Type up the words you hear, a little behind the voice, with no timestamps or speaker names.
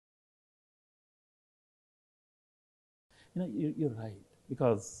You're right,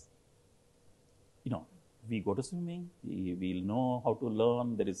 because, we go to swimming, we'll know how to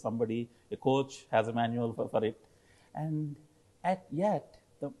learn. There is somebody, a coach has a manual for it. And yet,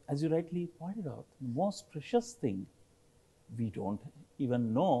 as you rightly pointed out, the most precious thing, we don't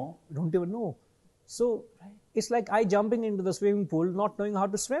even know. So, right. It's like I jumping into the swimming pool, not knowing how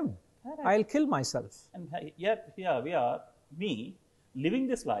to swim. Right. I'll kill myself. And yet, here we are, me, living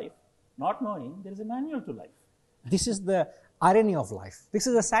this life, not knowing there is a manual to life. This is the irony of life. This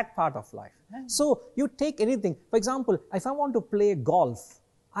is the sad part of life. Yeah. So, you take anything. For example, if I want to play golf,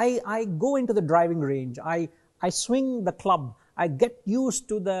 I go into the driving range, I swing the club, I get used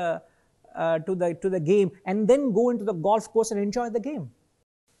to the game, and then go into the golf course and enjoy the game.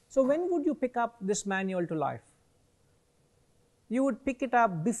 So when would you pick up this manual to life? You would pick it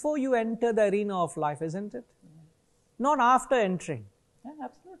up before you enter the arena of life, isn't it? Yeah. Not after entering. Yeah,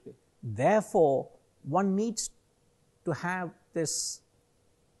 absolutely. Therefore, one needs to have this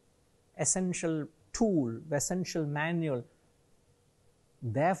essential tool, the essential manual.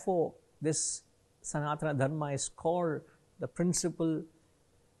 Therefore, this Sanatana Dharma is called the principle,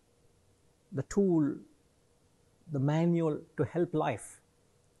 the tool, the manual to help life.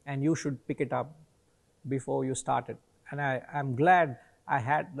 And you should pick it up before you start it. And I'm glad I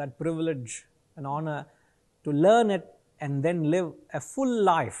had that privilege and honor to learn it and then live a full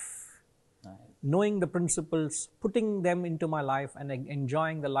life, knowing the principles, putting them into my life and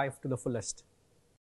enjoying the life to the fullest.